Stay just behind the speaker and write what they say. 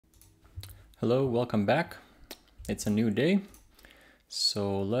Hello, welcome back. It's a new day,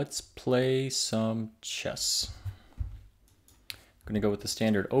 so let's play some chess. I'm gonna go with the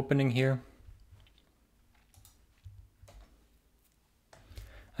standard opening here.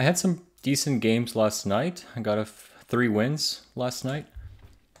 I had some decent games last night. I got 3 wins last night.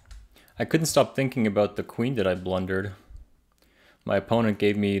 I couldn't stop thinking about the queen that I blundered. My opponent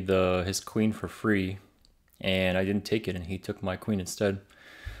gave me his queen for free, and I didn't take it, and he took my queen instead.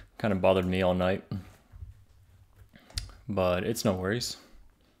 Kind of bothered me all night. But it's no worries.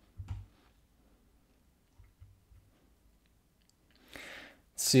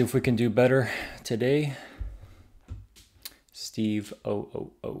 Let's see if we can do better today. Steve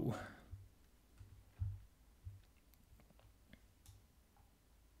 000.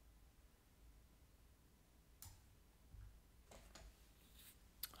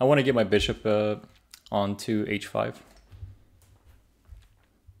 I want to get my bishop onto h5.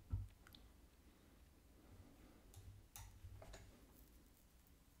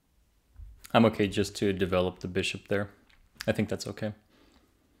 I'm okay just to develop the bishop there. I think that's okay.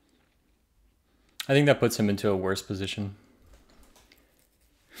 I think that puts him into a worse position.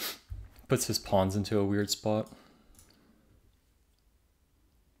 Puts his pawns into a weird spot.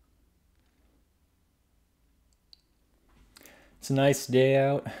 It's a nice day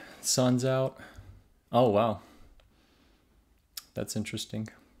out. Sun's out. Oh, wow. That's interesting.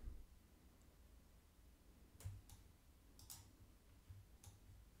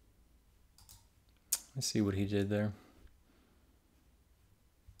 Let's see what he did there.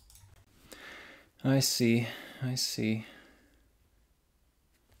 I see.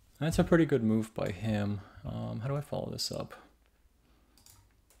 That's a pretty good move by him. How do I follow this up?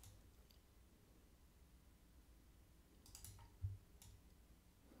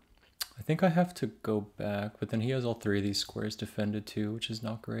 I think I have to go back, but then he has all 3 of these squares defended too, which is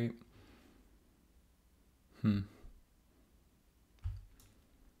not great.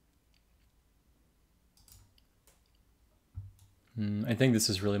 I think this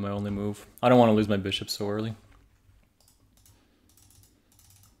is really my only move. I don't want to lose my bishop so early.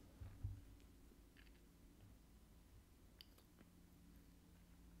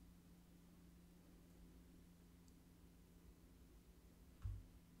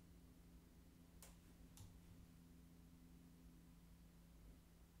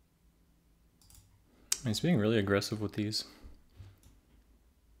 He's being really aggressive with these.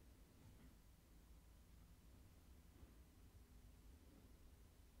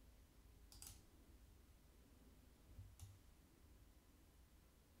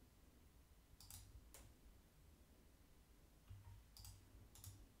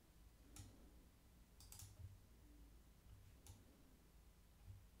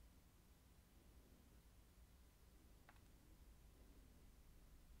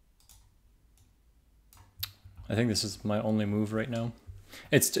 I think this is my only move right now.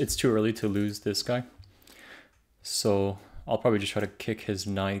 It's too early to lose this guy. So I'll probably just try to kick his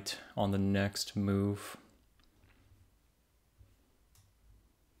knight on the next move.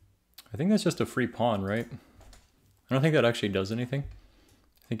 I think that's just a free pawn, right? I don't think that actually does anything.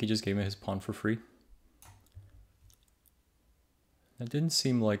 I think he just gave me his pawn for free. That didn't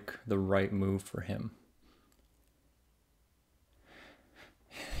seem like the right move for him.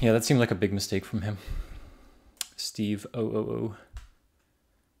 Yeah, that seemed like a big mistake from him. Steve 000.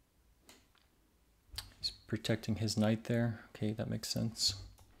 He's protecting his knight there. Okay, that makes sense.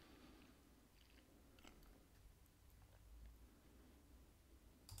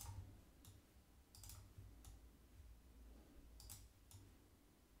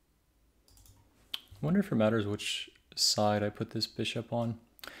 I wonder if it matters which side I put this bishop on.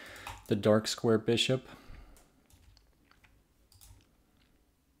 The dark square bishop.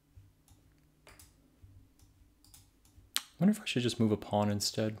 I wonder if I should just move a pawn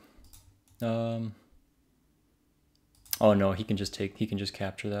instead. Oh no, he can just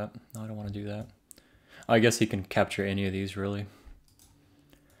capture that. No, I don't want to do that. I guess he can capture any of these really.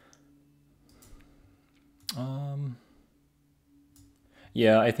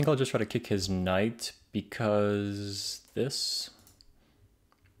 Yeah, I think I'll just try to kick his knight because this.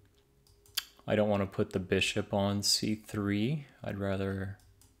 I don't want to put the bishop on c3. I'd rather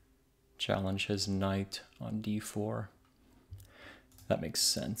challenge his knight on d4. That makes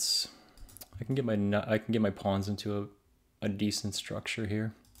sense. I can get my pawns into a decent structure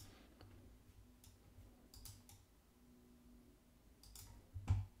here.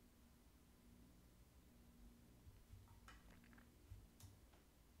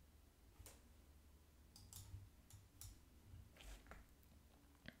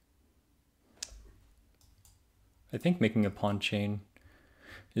 I think making a pawn chain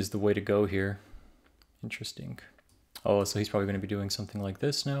is the way to go here. Interesting. Oh, so he's probably going to be doing something like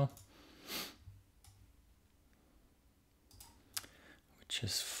this now. Which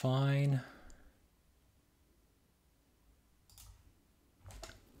is fine.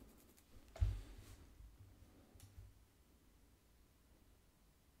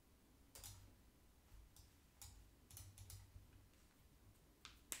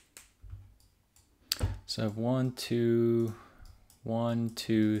 So I have 1,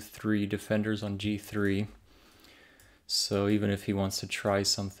 2, 3 defenders on G3. So even if he wants to try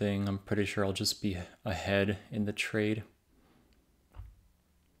something, I'm pretty sure I'll just be ahead in the trade.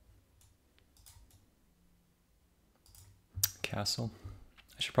 Castle.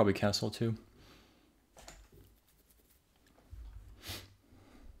 I should probably castle too.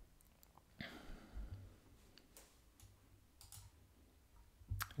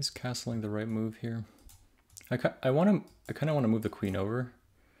 Is castling the right move here? I kind of want to move the queen over.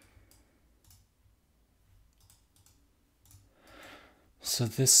 So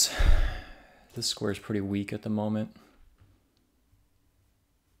this square is pretty weak at the moment.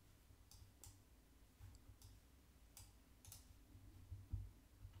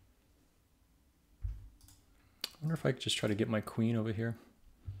 I wonder if I could just try to get my queen over here.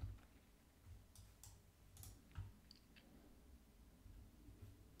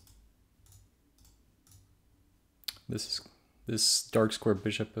 This dark square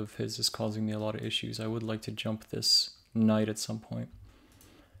bishop of his is causing me a lot of issues. I would like to jump this knight at some point.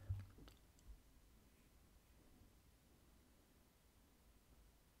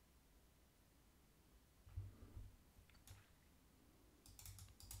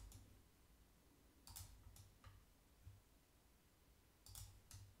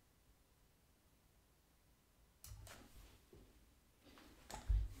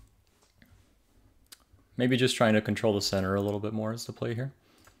 Maybe just trying to control the center a little bit more is the play here.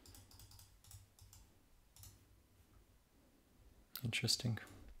 Interesting.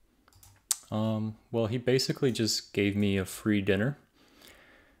 Well, he basically just gave me a free dinner,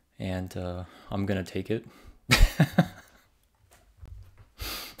 and I'm gonna take it.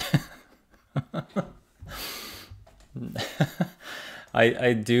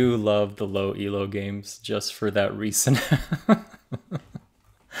 I do love the low elo games just for that reason.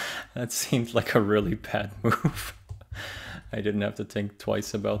 That seemed like a really bad move. I didn't have to think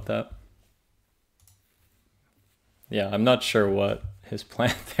twice about that. Yeah, I'm not sure what his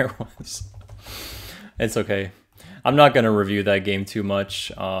plan there was. It's okay. I'm not going to review that game too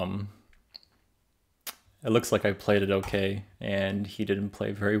much. It looks like I played it okay, and he didn't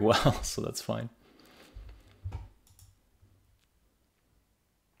play very well, so that's fine.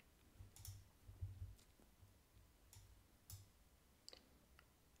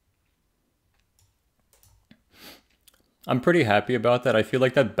 I'm pretty happy about that. I feel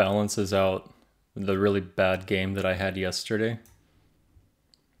like that balances out the really bad game that I had yesterday,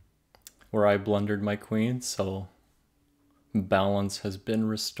 where I blundered my queen, so balance has been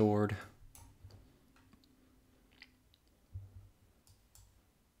restored.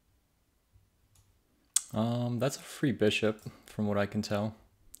 That's a free bishop, from what I can tell.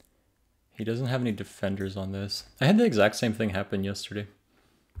 He doesn't have any defenders on this. I had the exact same thing happen yesterday.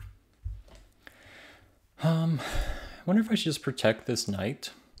 I wonder if I should just protect this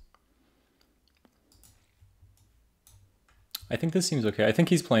knight. I think this seems okay. I think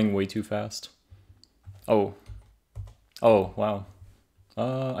he's playing way too fast. Oh. Oh, wow.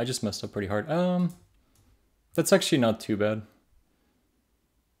 I just messed up pretty hard. That's actually not too bad.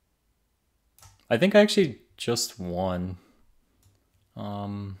 I think I actually just won.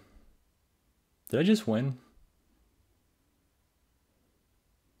 Did I just win?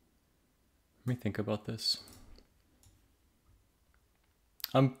 Let me think about this.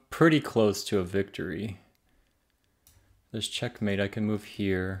 I'm pretty close to a victory. There's checkmate. I can move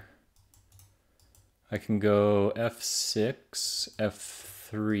here. I can go f6,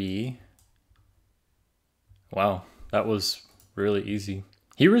 f3. Wow, that was really easy.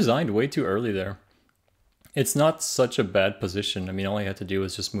 He resigned way too early there. It's not such a bad position. I mean, all he had to do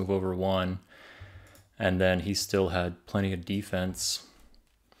was just move over one, and then he still had plenty of defense.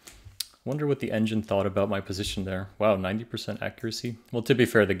 Wonder what the engine thought about my position there. Wow, 90% accuracy. Well, to be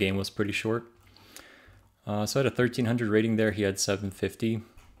fair, the game was pretty short. So I had a 1300 rating there. He had 750.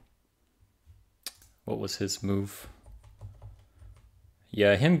 What was his move?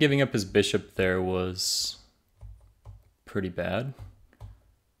 Yeah, him giving up his bishop there was pretty bad.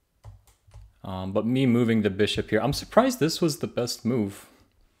 But me moving the bishop here, I'm surprised this was the best move.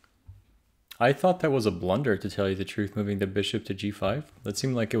 I thought that was a blunder, to tell you the truth, moving the bishop to g5. That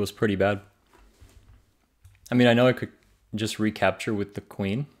seemed like it was pretty bad. I mean, I know just recapture with the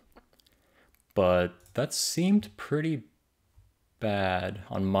queen. But that seemed pretty bad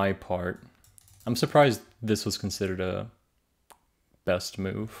on my part. I'm surprised this was considered a best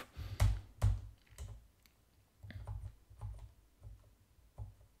move.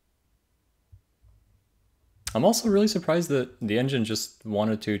 I'm also really surprised that the engine just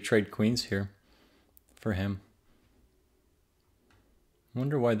wanted to trade queens here for him. I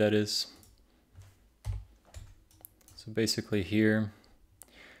wonder why that is. So basically here,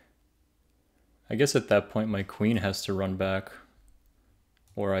 I guess at that point my queen has to run back,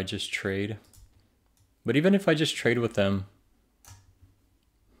 or I just trade. But even if I just trade with them,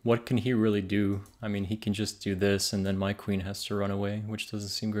 what can he really do? I mean, he can just do this and then my queen has to run away, which doesn't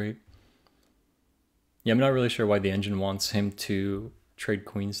seem great. Yeah, I'm not really sure why the engine wants him to trade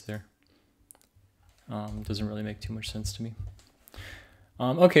queens there. Doesn't really make too much sense to me.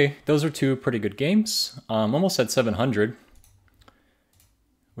 Okay, those are two pretty good games. Almost at 700,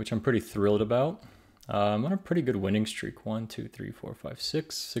 which I'm pretty thrilled about. I'm on a pretty good winning streak. 1, 2, 3, 4, 5,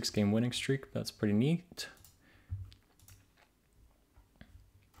 6. 6-game winning streak. That's pretty neat.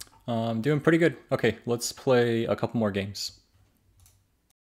 Doing pretty good. Okay, let's play a couple more games.